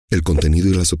El contenido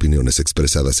y las opiniones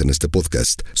expresadas en este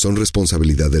podcast son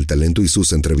responsabilidad del talento y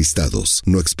sus entrevistados.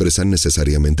 No expresan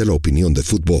necesariamente la opinión de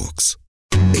Footbox.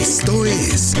 Esto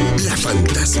es La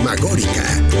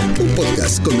Fantasmagórica, un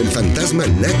podcast con el fantasma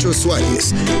Nacho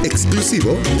Suárez,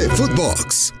 exclusivo de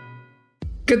Footbox.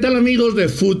 ¿Qué tal, amigos de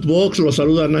Footbox? Los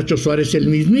saluda Nacho Suárez, el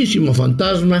mismísimo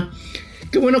fantasma.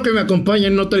 Qué bueno que me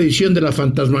acompañen en otra edición de La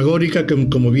Fantasmagórica, que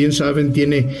como bien saben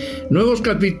tiene nuevos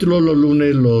capítulos los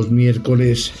lunes, los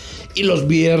miércoles y los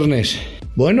viernes.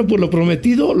 Bueno, pues lo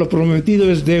prometido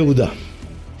es deuda.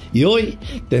 Y hoy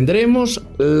tendremos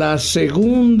la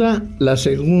segunda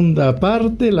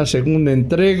parte, la segunda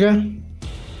entrega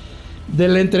de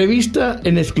la entrevista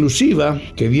en exclusiva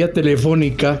que vía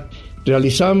telefónica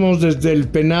realizamos desde el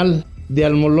penal de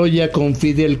Almoloya con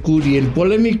Fidel Kuri, el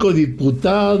polémico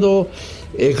diputado,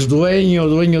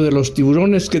 dueño de los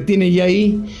tiburones, que tiene ya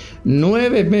ahí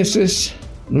 9 meses,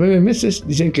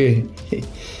 dicen que,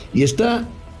 y está,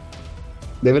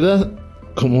 de verdad,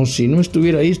 como si no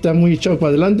estuviera ahí, está muy echado para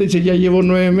adelante. Dice, ya llevo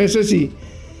 9 meses y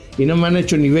no me han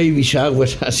hecho ni baby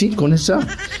showers. Así, con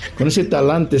ese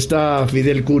talante está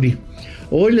Fidel Kuri.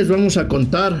 Hoy les vamos a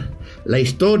contar la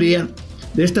historia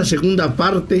de esta segunda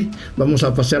parte. Vamos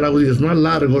a pasar audios más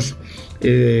largos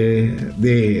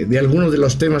de algunos de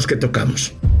los temas que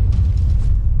tocamos.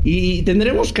 Y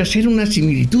tendremos que hacer unas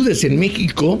similitudes en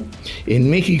México,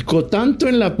 tanto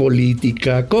en la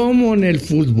política como en el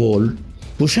fútbol.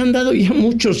 Pues se han dado ya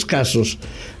muchos casos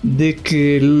de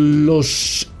que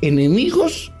los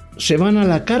enemigos se van a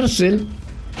la cárcel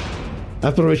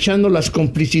aprovechando las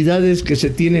complicidades que se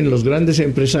tienen los grandes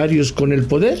empresarios con el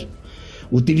poder.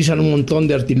 Utilizan un montón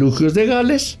de artilugios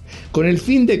legales con el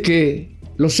fin de que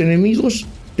los enemigos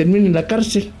terminen en la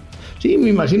cárcel. Sí, me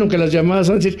imagino que las llamadas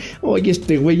van a decir, oye,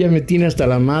 este güey ya me tiene hasta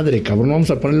la madre, cabrón,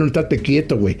 vamos a ponerle un estate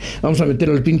quieto, güey. Vamos a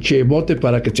meterle al pinche bote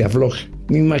para que se afloje.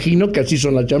 Me imagino que así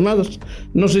son las llamadas.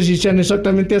 No sé si sean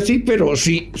exactamente así, pero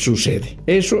sí sucede.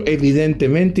 Eso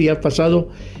evidentemente ya ha pasado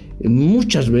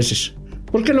muchas veces.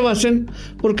 ¿Por qué lo hacen?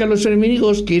 Porque a los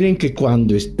enemigos quieren que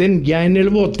cuando estén ya en el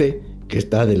bote, que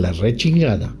está de la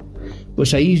rechingada,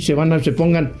 pues ahí se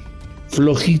pongan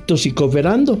flojitos y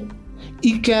cooperando,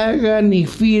 y que hagan y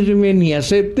firmen y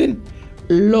acepten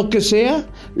lo que sea,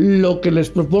 lo que les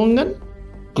propongan,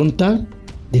 con tal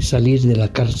de salir de la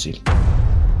cárcel.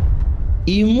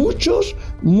 Y muchos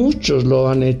lo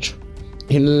han hecho.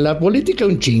 En la política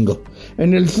un chingo,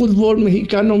 en el fútbol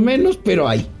mexicano menos, pero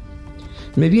hay.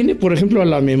 Me viene, por ejemplo, a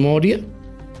la memoria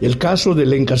el caso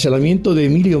del encarcelamiento de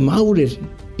Emilio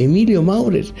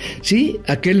Maurer, sí,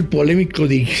 aquel polémico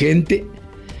dirigente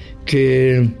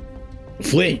que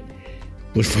fue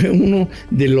uno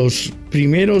de los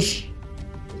primeros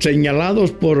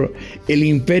señalados por el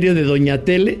imperio de Doña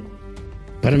Tele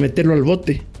para meterlo al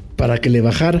bote, para que le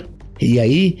bajara. Y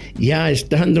ahí, ya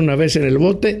estando una vez en el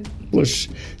bote, pues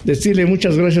decirle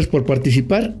muchas gracias por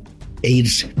participar e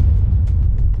irse.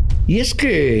 Y es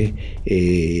que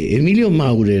Emilio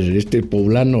Maurer, este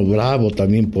poblano bravo,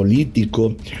 también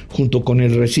político, junto con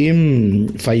el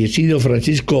recién fallecido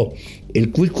Francisco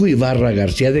el Cuico Ibarra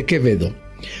García de Quevedo,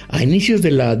 a inicios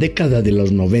de la década de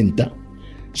los 90,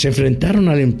 se enfrentaron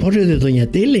al emporio de Doña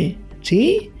Tele,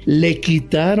 ¿sí? Le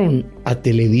quitaron a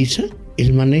Televisa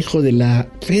el manejo de la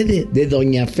Fede, de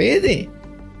Doña Fede.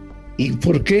 ¿Y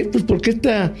por qué? Pues porque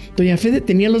esta Doña Fede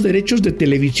tenía los derechos de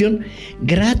televisión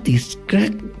gratis,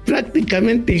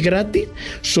 prácticamente gratis,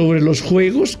 sobre los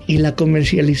juegos y la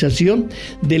comercialización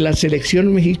de la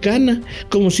selección mexicana,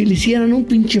 como si le hicieran un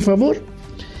pinche favor.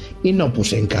 Y no,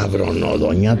 pues encabronó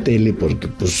Doña Tele porque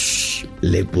pues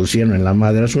le pusieron en la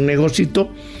madre a su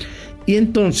negocito, y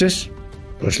entonces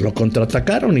pues lo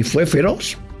contraatacaron y fue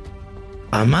feroz.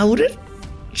 A Maurer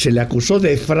se le acusó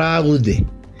de fraude,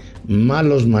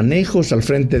 malos manejos al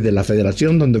frente de la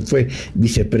federación donde fue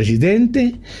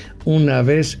vicepresidente. Una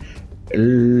vez,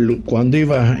 cuando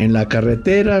iba en la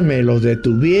carretera, me lo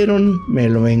detuvieron, me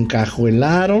lo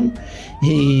encajuelaron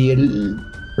y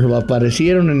lo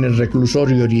aparecieron en el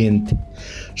reclusorio Oriente.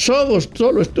 Solo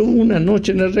estuvo una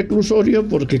noche en el reclusorio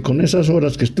porque con esas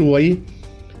horas que estuvo ahí,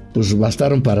 pues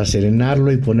bastaron para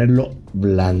serenarlo y ponerlo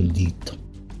blandito.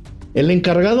 El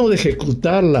encargado de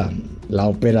ejecutar la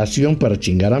operación para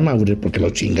chingar a Maurer, porque lo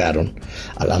chingaron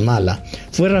a la mala,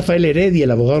 fue Rafael Heredia,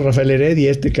 el abogado Rafael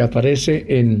Heredia, que aparece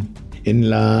en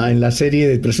la serie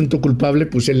de Presunto Culpable,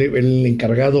 pues el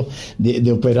encargado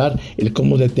de operar el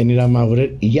cómo detener a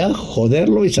Maurer y ya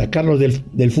joderlo y sacarlo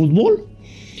del fútbol.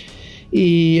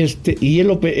 Y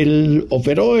él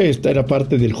operó, era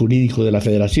parte del jurídico de la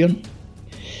federación.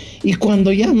 Y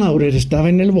cuando ya Maurer estaba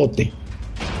en el bote,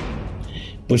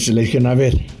 pues le dijeron, a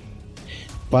ver,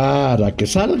 para que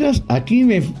salgas, aquí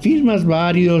me firmas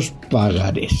varios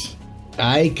pagarés.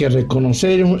 Hay que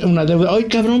reconocer una deuda. Ay,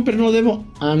 cabrón, pero no debo.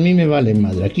 A mí me vale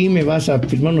madre. Aquí me vas a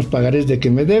firmar unos pagarés de que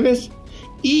me debes.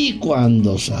 Y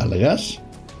cuando salgas,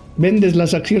 vendes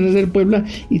las acciones del Puebla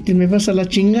y te me vas a la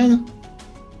chingada.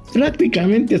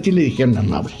 Prácticamente así le dijeron a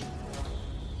Maurer.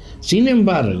 Sin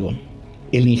embargo,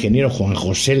 el ingeniero Juan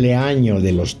José Leaño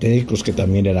de los Tecos, que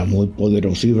también era muy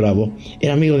poderoso y bravo,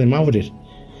 era amigo de Maurer.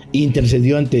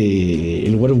 Intercedió ante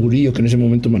el Güero Burillo, que en ese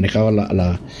momento manejaba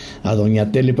a Doña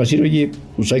Tele, para decir, oye,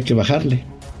 pues hay que bajarle.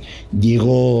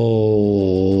 Llegó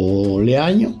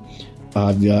Leaño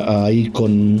ahí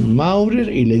con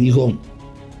Maurer y le dijo,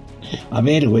 a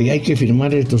ver, güey, hay que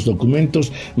firmar estos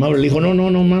documentos. Maurer le dijo, no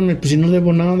mames, pues si no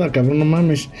debo nada, cabrón, no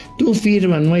mames. Tú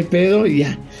firma, no hay pedo y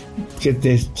ya, que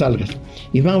te salgas.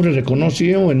 Y Maurer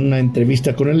reconoció en una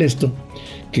entrevista con el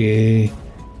que,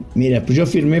 mira, pues yo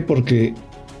firmé porque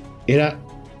era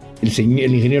el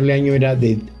ingeniero Leaño era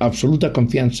de absoluta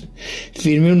confianza.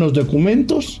 Firmé unos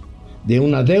documentos de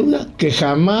una deuda que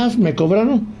jamás me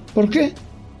cobraron. ¿Por qué?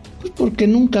 Pues porque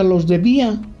nunca los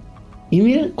debía. Y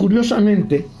mira,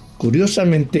 curiosamente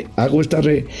hago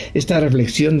esta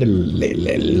reflexión de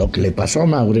lo que le pasó a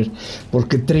Maurer,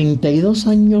 porque 32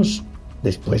 años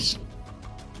después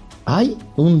hay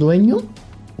un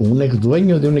ex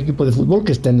dueño de un equipo de fútbol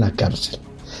que está en la cárcel.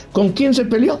 ¿Con quién se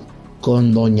peleó?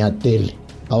 Con Doña Tele.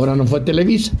 Ahora no fue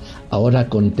Televisa, ahora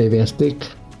con TV Azteca.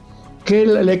 ¿Qué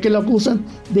le acusan?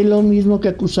 De lo mismo que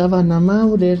acusaban a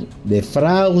Maurer, de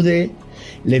fraude.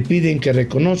 Le piden que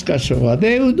reconozca su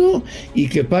adeudo y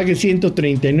que pague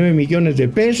 139 millones de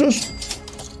pesos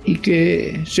y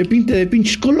que se pinte de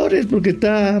pinches colores porque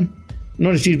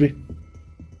no le sirve.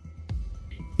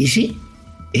 Y sí,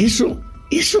 eso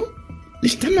le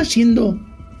están haciendo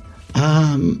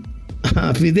a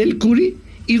Fidel Kuri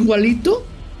igualito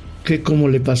que como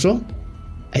le pasó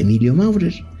a Emilio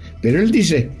Maurer. Pero él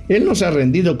dice, él no se ha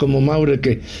rendido como Maurer,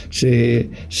 que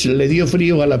se le dio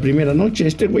frío a la primera noche.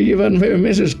 Este güey lleva 9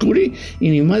 meses Kuri y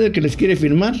ni madre que les quiere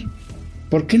firmar.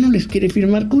 ¿Por qué no les quiere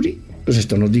firmar Kuri? Pues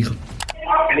esto nos dijo.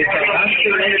 ¿Le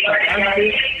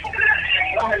pagaste?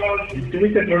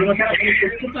 ¿Tuviste problemas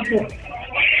económicos? ¿Qué pasó? No,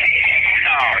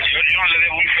 yo no le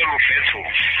debo un solo peso.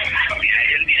 Ni a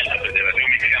él ni a la Federación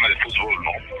Mexicana de Fútbol,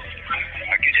 no.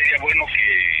 Aquí sería bueno que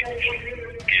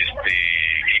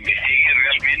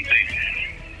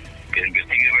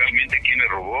investigue realmente quién le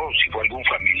robó, si fue algún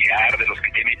familiar de los que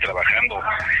tiene trabajando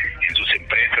en sus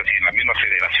empresas y en la misma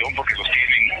federación, porque los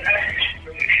tienen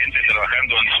gente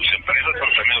trabajando en sus empresas,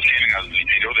 pero también los tienen al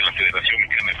interior de la Federación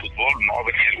Mexicana de Fútbol, no, a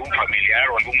ver si algún familiar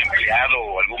o algún empleado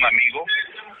o algún amigo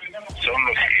son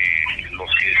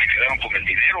los que se quedaron con el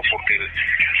dinero, porque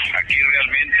aquí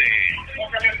realmente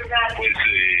pues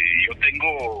yo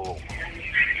tengo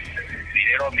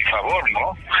dinero a mi favor,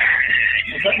 ¿no?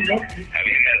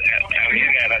 Había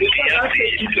garantías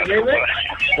y te debe,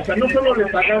 o sea, no solo le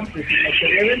pagaste, sino que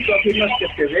deben, tú afirmas que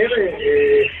te debe.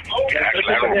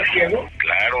 Claro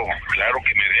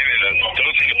que me debe.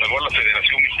 Todo se le pagó a la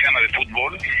Federación Mexicana de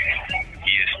Fútbol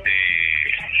y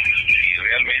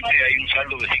realmente hay un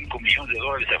saldo de $5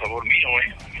 millones a favor mío,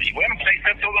 Y bueno, pues ahí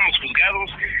están todos los juzgados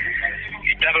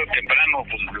y tarde o temprano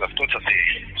pues las cosas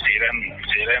se irán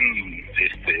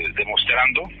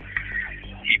demostrando.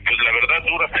 Y pues la verdad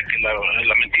dura hasta que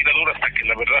la mentira dura hasta que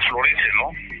la verdad florece, ¿no?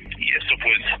 Y esto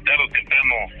pues tarde o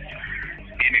temprano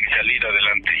tiene que salir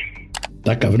adelante.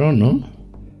 Está cabrón, ¿no?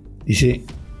 Dice,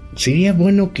 sería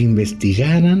bueno que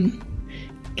investigaran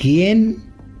quién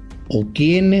o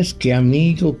quiénes, qué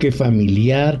amigo, qué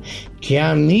familiar, qué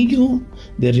amigo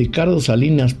de Ricardo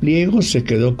Salinas Pliego se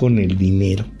quedó con el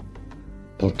dinero.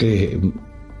 Porque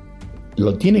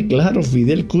lo tiene claro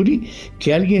Fidel Kuri,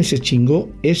 que alguien se chingó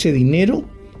ese dinero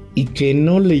y que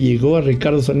no le llegó a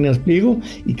Ricardo Salinas Pliego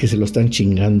y que se lo están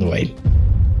chingando a él.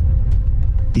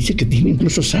 Dice que tiene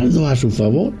incluso saldo a su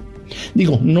favor.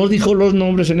 Digo, no dijo los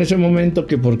nombres en ese momento,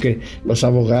 que porque los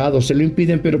abogados se lo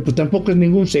impiden, pero pues tampoco es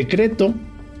ningún secreto.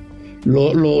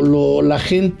 La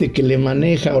gente que le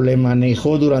maneja o le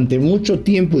manejó durante mucho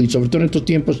tiempo, y sobre todo en estos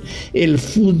tiempos, el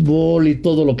fútbol y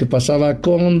todo lo que pasaba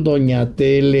con Doña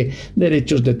Tele,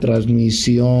 derechos de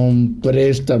transmisión,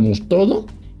 préstamos, todo,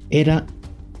 era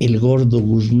el Gordo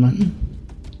Guzmán.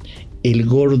 El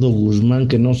Gordo Guzmán,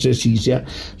 que no sé si sea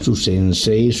su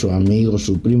sensei, su amigo,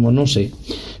 su primo, no sé.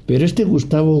 Pero este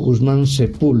Gustavo Guzmán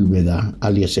Sepúlveda,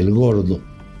 alias el Gordo,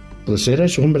 pues era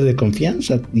su hombre de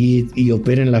confianza y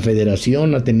opera en la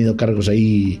federación, ha tenido cargos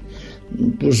ahí,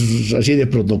 pues así de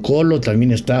protocolo.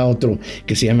 También está otro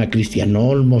que se llama Cristian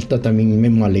Olmo, está también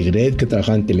Memo Alegret, que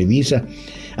trabajaba en Televisa.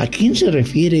 ¿A quién se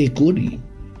refiere Kuri?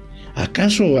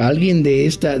 ¿Acaso alguien de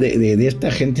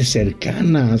esta gente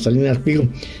cercana a Salinas Pliego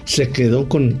se quedó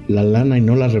con la lana y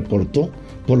no la reportó?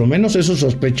 Por lo menos eso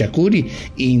sospecha Kuri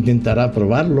e intentará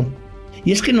probarlo.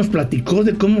 Y es que nos platicó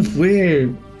de cómo fue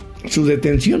su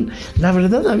detención. La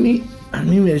verdad a mí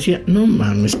me decía, no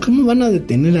mames, ¿cómo van a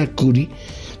detener a Kuri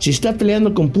si está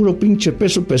peleando con puro pinche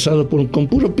peso pesado, con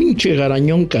puro pinche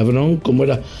garañón cabrón, como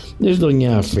es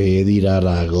doña Fedi,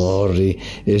 Aragorri,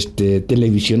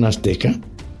 Televisión Azteca?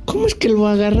 ¿Cómo es que lo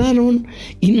agarraron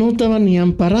y no estaba ni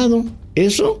amparado?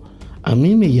 Eso a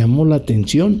mí me llamó la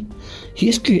atención. Y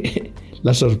es que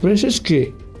la sorpresa es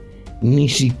que ni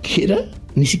siquiera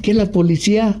la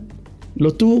policía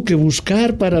lo tuvo que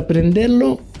buscar para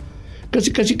prenderlo.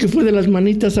 Casi que fue de las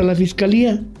manitas a la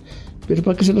fiscalía. Pero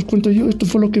para qué se los cuento yo, esto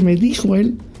fue lo que me dijo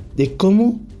él de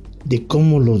cómo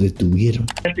lo detuvieron.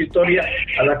 Esta historia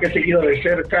a la que he seguido de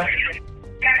cerca,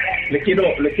 le quiero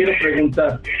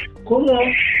preguntar, ¿cómo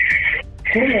es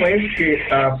que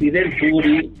a Fidel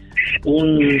Kuri,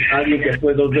 alguien que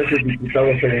fue 2 veces diputado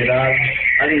federal,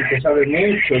 alguien que sabe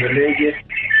mucho de leyes,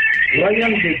 lo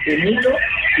hayan detenido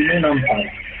sin un amparo?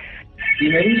 Y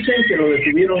me dicen que lo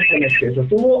detuvieron con excesos.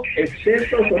 ¿Hubo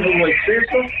excesos o no hubo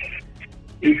excesos?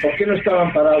 ¿Y por qué no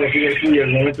estaban parados Fidel Kuri en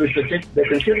el momento de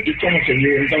detención? ¿Y cómo se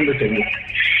vio? ¿En dónde se vio?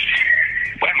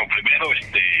 Bueno, primero,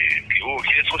 que hubo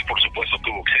excesos, por supuesto que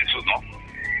hubo excesos, ¿no?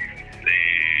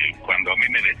 Cuando a mí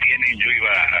me detienen, yo iba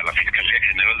a la Fiscalía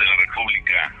General de la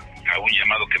República a un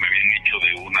llamado que me habían hecho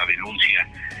de una denuncia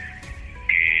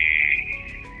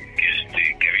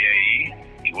que había ahí.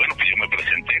 Y bueno, pues yo me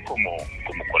presenté como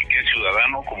cualquier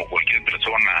ciudadano, como cualquier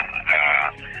persona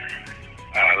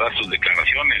a dar sus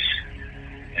declaraciones.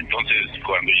 Entonces,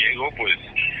 cuando llego, pues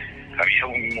había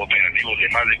un operativo de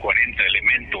más de 40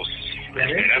 elementos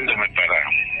esperándome para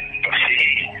sí.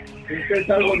 ¿Es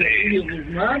algo de Ovidio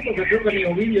Guzmán? Porque creo que ni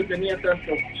Ovidio tenía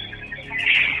tanto.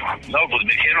 No, pues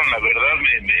me hicieron, la verdad,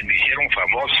 me hicieron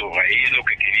famoso. Ahí es lo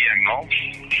que querían, ¿no?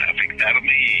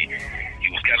 Afectarme y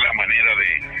buscar la manera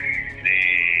de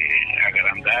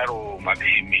agrandar o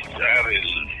maximizar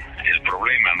el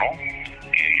problema, ¿no?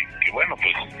 Que bueno,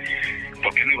 pues,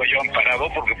 ¿por qué no iba yo amparado?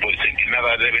 Porque pues el que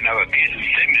nada debe, nada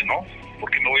teme, ¿no?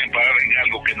 Porque no voy a amparar en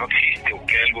algo que no existe o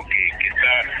que algo que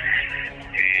está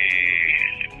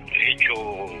hecho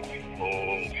o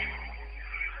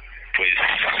pues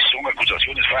son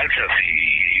acusaciones falsas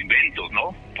y inventos,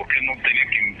 ¿no? Porque no tenía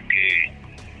que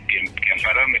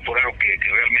ampararme por algo que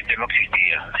realmente no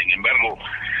existía. Sin embargo,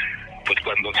 pues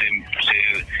cuando me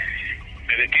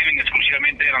detienen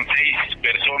exclusivamente eran 6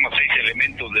 personas, 6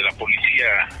 elementos de la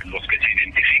policía los que se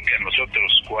identifican, los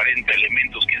otros 40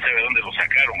 elementos, quién sabe dónde los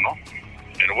sacaron, ¿no?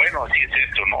 Pero bueno, así es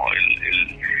esto, ¿no?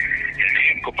 El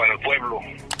circo para el pueblo.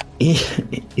 Y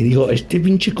digo,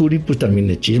 pinche Kuri pues también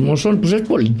es chismoso, pues es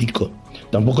político,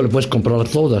 tampoco le puedes comprar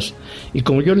todas. Y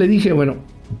como yo le dije, bueno,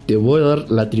 te voy a dar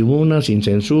la tribuna sin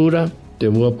censura, te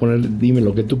voy a poner, dime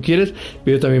lo que tú quieres,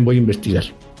 pero yo también voy a investigar.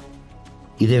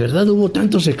 Y de verdad hubo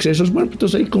tantos excesos. Bueno, pues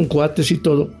entonces ahí con cuates y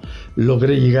todo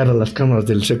logré llegar a las cámaras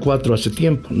del C4 hace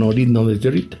tiempo, no desde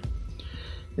ahorita,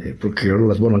 porque ahora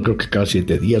las borran creo que cada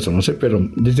 7 días o no sé, pero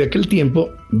desde aquel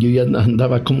tiempo yo ya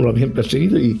andaba como lo habían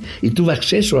perseguido y tuve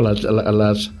acceso a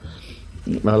las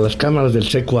cámaras del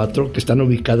C4 que están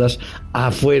ubicadas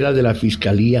afuera de la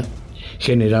Fiscalía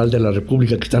General de la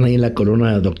República, que están ahí en la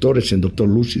Corona de Doctores, en Doctor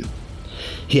Lucio.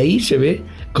 Y ahí se ve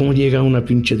cómo llega una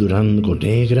pinche Durango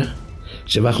negra,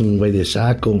 se baja un güey de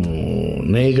saco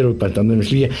negro, pantalón de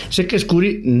mezclilla. Sé que es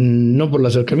Kuri, no por el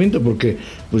acercamiento, porque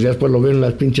pues ya después lo veo en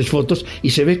las pinches fotos, y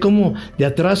se ve como de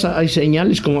atrás hay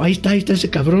señales, como ahí está ese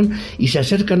cabrón, y se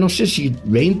acerca, no sé si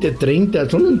 20, 30,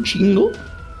 son un chingo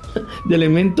de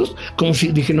elementos, como si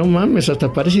dije, no mames,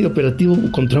 hasta parece operativo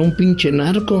contra un pinche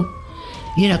narco.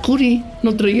 Y era Kuri,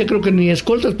 no traía creo que ni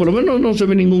escoltas, por lo menos no se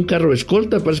ve ningún carro de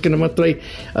escolta, parece que nada más trae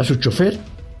a su chofer.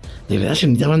 De verdad se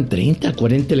necesitaban 30,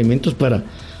 40 elementos para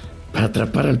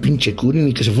atrapar al pinche Kuri,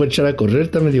 ni que se fuera a echar a correr,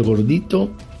 está medio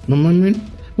gordito, no mames.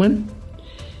 Bueno,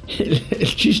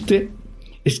 el chiste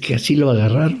es que así lo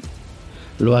agarraron,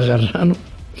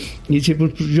 y dice,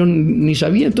 pues yo ni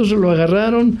sabía, entonces lo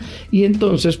agarraron, y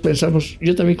entonces pensamos,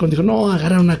 yo también cuando dijo, no,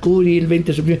 agarraron a Kuri, el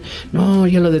 20 subió, no,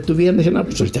 ya lo detuvieron, dije, no,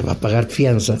 pues ahorita va a pagar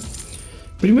fianza.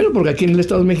 Primero porque aquí en el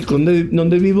Estado de México,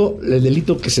 donde vivo, el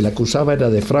delito que se le acusaba era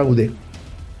de fraude,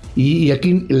 y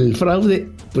aquí el fraude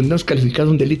pues no es calificado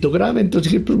un delito grave,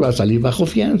 entonces dije, pues va a salir bajo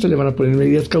fianza, le van a poner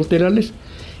medidas cautelares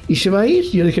y se va a ir.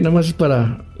 Yo dije, nada más es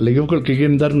le digo que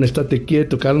quieren dar un estate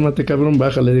quieto, cálmate cabrón,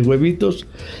 bájale de huevitos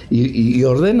y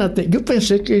ordénate. Yo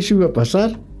pensé que eso iba a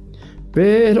pasar,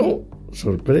 pero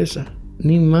sorpresa,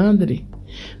 ni madre.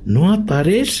 no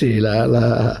aparece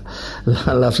la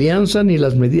fianza ni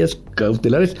las medidas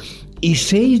cautelares. Y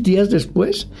 6 días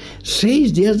después,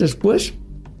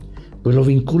 pues lo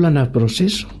vinculan a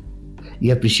proceso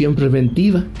y a prisión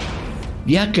preventiva,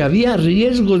 ya que había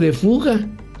riesgo de fuga.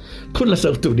 Pues las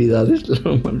autoridades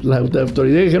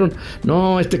dijeron,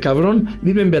 no, este cabrón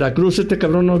vive en Veracruz, este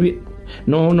cabrón no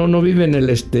vive en el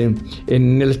Estado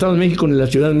de México ni en la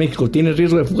Ciudad de México, tiene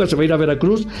riesgo de fuga, se va a ir a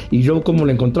Veracruz, y yo como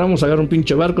lo encontramos, agarra un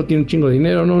pinche barco, tiene un chingo de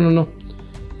dinero, no.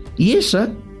 Y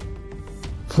esa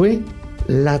fue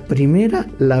la primera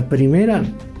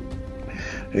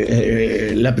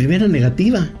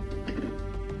negativa.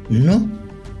 No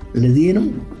le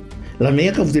dieron la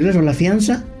medida cautelar o la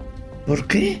fianza. ¿Por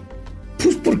qué?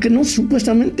 Pues porque no,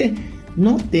 supuestamente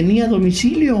no tenía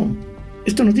domicilio.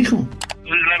 Esto nos dijo.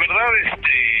 La verdad,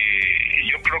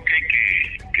 yo creo que hay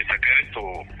que sacar esto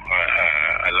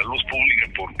a la luz pública,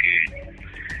 porque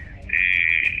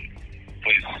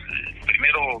pues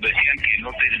primero decían que no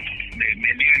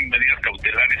tenían medidas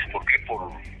cautelares. ¿Por qué?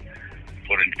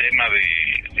 Por el tema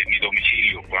de mi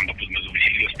domicilio, cuando pues mi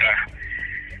domicilio está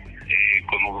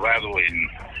conurbado con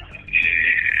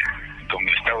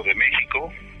el Estado de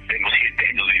México. Tengo 7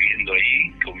 años viviendo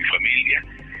ahí con mi familia.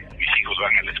 Mis hijos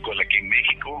van a la escuela aquí en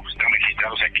México, están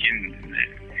registrados aquí en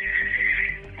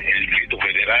el Distrito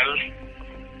Federal.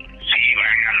 Sí,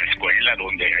 van a la escuela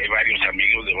donde hay varios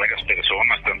amigos de varias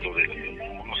personas, tanto de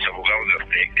unos abogados de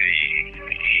Azteca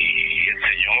y el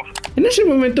señor. En ese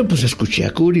momento pues escuché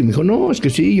a Kuri y me dijo, no, es que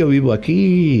sí, yo vivo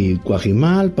aquí,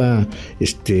 Coajimalpa,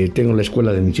 tengo la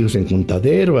escuela de mis hijos en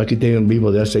Contadero, aquí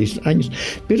vivo de hace 6 años.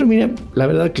 Pero mira, la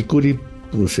verdad que Kuri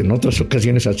pues en otras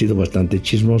ocasiones ha sido bastante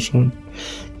chismoso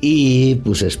y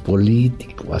pues es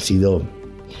político, ha sido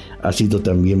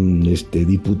también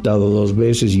diputado 2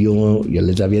 veces, y yo ya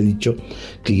les había dicho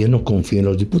que yo no confío en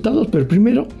los diputados, pero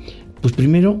primero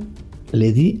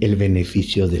le di el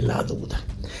beneficio de la duda.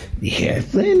 Dije,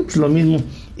 bueno, pues lo mismo,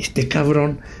 este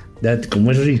cabrón,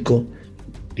 como es rico,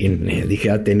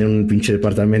 dije, tener un pinche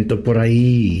departamento por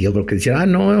ahí, y yo creo que decía,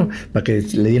 no, para que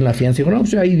le dieran la fianza. Digo, no,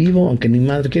 pues ahí vivo, aunque mi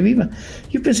madre que viva.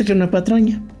 Yo pensé que era una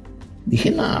patraña. Dije,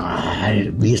 no,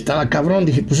 y estaba cabrón.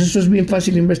 Dije, pues eso es bien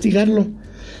fácil investigarlo.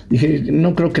 Dije,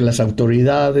 no creo que las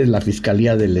autoridades, la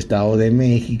Fiscalía del Estado de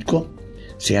México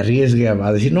se arriesgue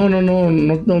a decir,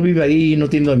 no vive ahí, no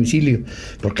tiene domicilio,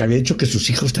 porque había dicho que sus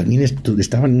hijos también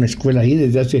estaban en una escuela ahí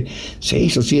desde hace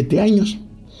 6 o 7 años.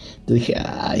 Entonces dije,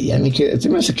 ay, a mí se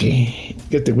me hace que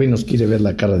este güey nos quiere ver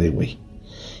la cara de güey.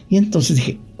 Y entonces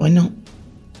dije, bueno,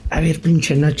 a ver,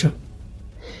 pinche Nacho,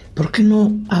 ¿por qué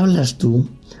no hablas tú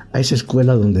a esa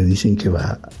escuela donde dicen que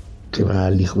va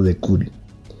el hijo de Kuri?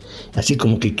 Así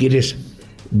como que quieres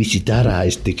visitar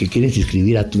que quieres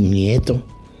inscribir a tu nieto.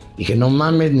 Dije, no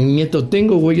mames, ni nieto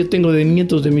tengo, güey, yo tengo de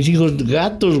nietos de mis hijos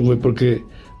gatos, güey, porque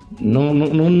no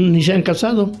ni se han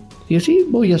casado. Y así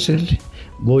voy a hacerle.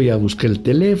 Voy a buscar el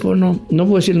teléfono, no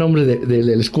voy a decir el nombre de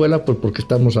la escuela porque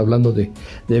estamos hablando de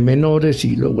menores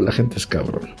y luego la gente es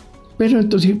cabrón. Pero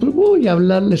entonces pues voy a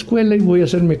hablar a la escuela y voy a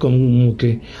hacerme como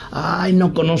que, ay,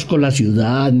 no conozco la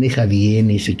ciudad, mi hija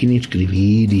viene y se quiere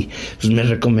inscribir, y pues me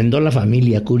recomendó la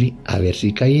familia Kuri a ver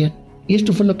si caían. Y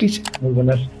esto fue lo que hice. Muy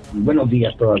buenos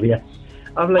días todavía.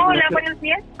 Hola, buenos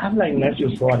días. Habla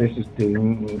Ignacio Suárez,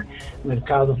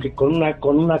 Mercado, que con una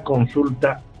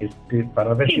consulta,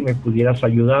 para ver si me pudieras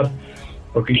ayudar,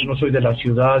 porque yo no soy de la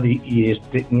ciudad y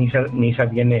mi hija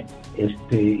viene,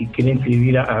 y quiere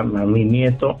inscribir a mi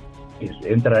nieto,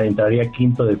 entraría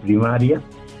 5º de primaria,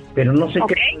 pero no sé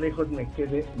qué tan lejos me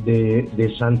quede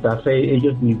de Santa Fe.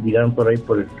 Ellos vivirán por ahí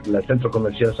por el centro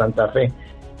comercial Santa Fe,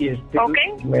 y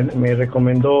me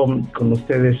recomendó con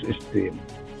ustedes,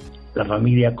 la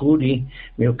familia Kuri.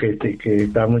 Veo que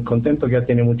está muy contento, ya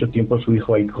tiene mucho tiempo su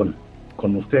hijo ahí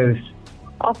con ustedes.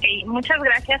 Ok, muchas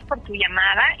gracias por tu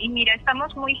llamada. Y mira,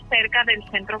 estamos muy cerca del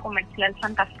Centro Comercial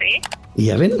Santa Fe. Y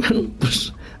ya ven,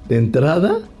 pues de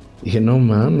entrada dije, no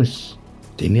mames,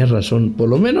 tenía razón, por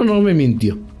lo menos no me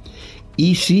mintió.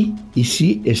 Y sí,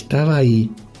 estaba ahí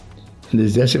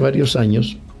desde hace varios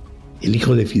años el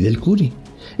hijo de Fidel Kuri.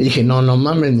 Y dije, no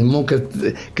mames, ni modo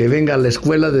que venga a la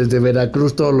escuela desde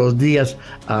Veracruz todos los días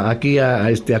aquí a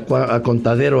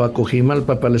Contadero, a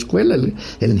Coajimalpa para la escuela.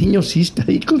 El niño sí está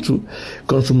ahí con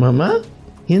su mamá.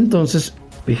 Y entonces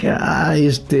dije, ay,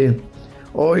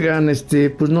 oigan,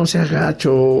 pues no sea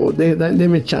gacho,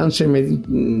 deme chance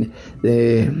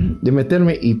de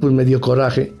meterme. Y pues me dio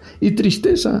coraje y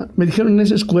tristeza. Me dijeron en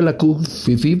esa escuela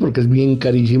fifi, porque es bien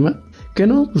carísima, que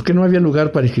no había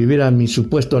lugar para inscribir a mi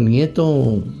supuesto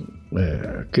nieto,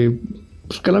 que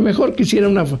a lo mejor quisiera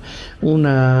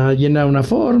llenar una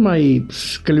forma y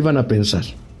pues, que lo iban a pensar.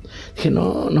 Dije,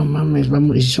 no mames,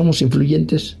 vamos, y si somos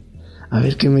influyentes, a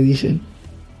ver qué me dicen.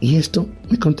 Y esto,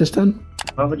 me contestan.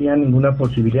 No habría ninguna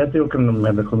posibilidad, creo que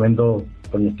me recomiendo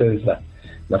con ustedes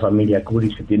la familia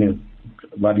Kuri, que tienen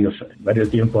varios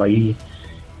tiempo ahí.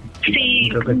 Sí,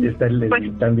 creo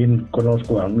que también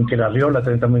conozco a Mikel Arriola,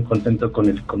 también está muy contento con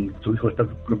su hijo,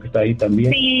 creo que está ahí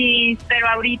también. Sí, pero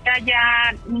ahorita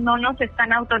ya no nos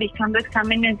están autorizando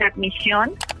exámenes de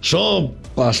admisión.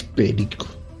 Sopas perico,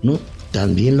 ¿no?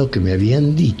 También lo que me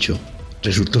habían dicho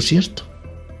resultó cierto.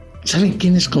 ¿Saben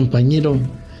quién es compañero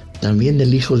también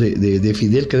del hijo de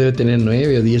Fidel, que debe tener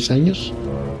 9 o 10 años?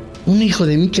 Un hijo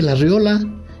de Mikel Arriola,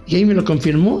 y ahí me lo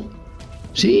confirmó,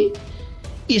 ¿sí?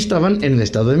 Y estaban en el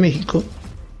Estado de México,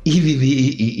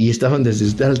 y estaban desde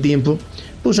tal tiempo,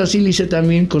 pues así le hice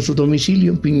también con su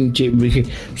domicilio, pinche, dije,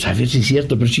 pues a ver si es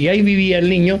cierto, pero si ahí vivía el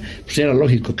niño, pues era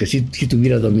lógico que sí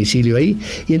tuviera domicilio ahí,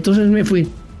 y entonces me fui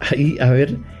ahí a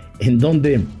ver en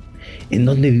dónde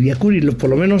vivía Kuri, por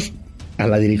lo menos a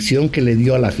la dirección que le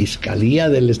dio a la Fiscalía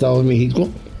del Estado de México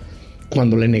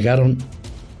cuando le negaron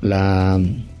la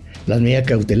medida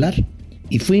cautelar.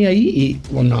 Y fui ahí y,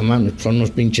 no mames, son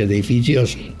unos pinches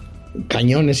edificios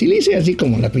cañones. Y le hice así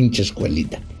como la pinche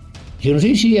escuelita. Dijeron,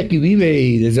 sí, aquí vive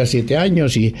y desde hace 7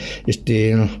 años y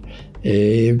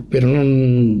pero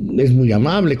no es muy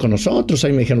amable con nosotros.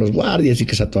 Ahí me dijeron los guardias y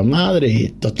que es a tu madre. Y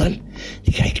total.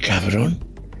 Dije, ay, cabrón.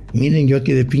 Miren, yo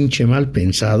aquí de pinche mal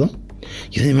pensado.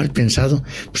 Yo de mal pensado,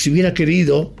 pues si hubiera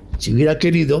querido,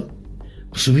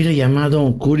 pues hubiera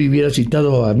llamado, Kuri hubiera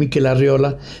citado a Mikel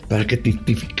Arriola para que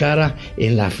testificara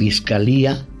en la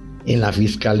fiscalía,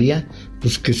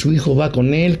 pues que su hijo va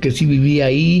con él, que sí vivía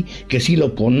ahí, que sí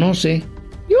lo conoce.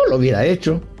 Yo lo hubiera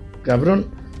hecho, cabrón.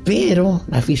 Pero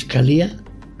la fiscalía,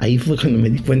 ahí fue cuando me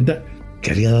di cuenta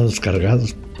que había dedos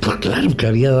cargados. Pues claro que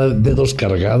había dedos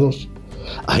cargados.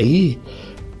 Ahí,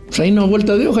 pues ahí no,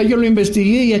 vuelta de hoja, yo lo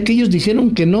investigué y aquellos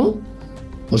dijeron que no.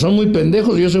 O son muy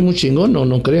pendejos, yo soy muy chingón,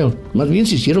 no creo. Más bien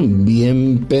se hicieron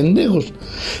bien pendejos.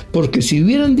 Porque si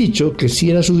hubieran dicho que sí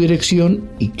era su dirección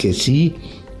y que sí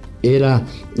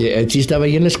estaba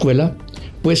ahí en la escuela,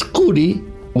 pues Kuri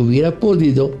hubiera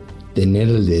podido tener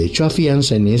el derecho a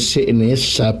fianza en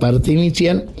esa parte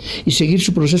inicial y seguir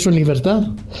su proceso en libertad.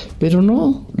 Pero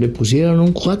no, le pusieron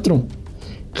un 4.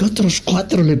 ¿Qué otros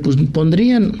 4 le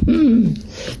pondrían?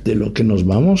 De lo que nos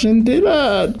vamos a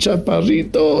enterar,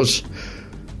 chaparritos.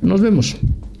 Nos vemos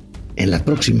en la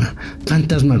próxima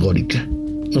Fantasmagórica.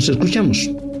 Nos escuchamos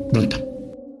pronto.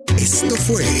 Esto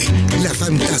fue La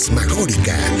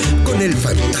Fantasmagórica con el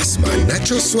fantasma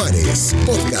Nacho Suárez,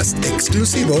 podcast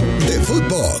exclusivo de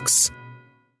Footbox.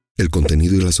 El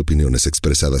contenido y las opiniones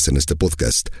expresadas en este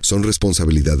podcast son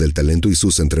responsabilidad del talento y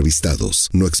sus entrevistados.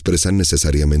 No expresan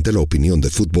necesariamente la opinión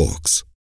de Footbox.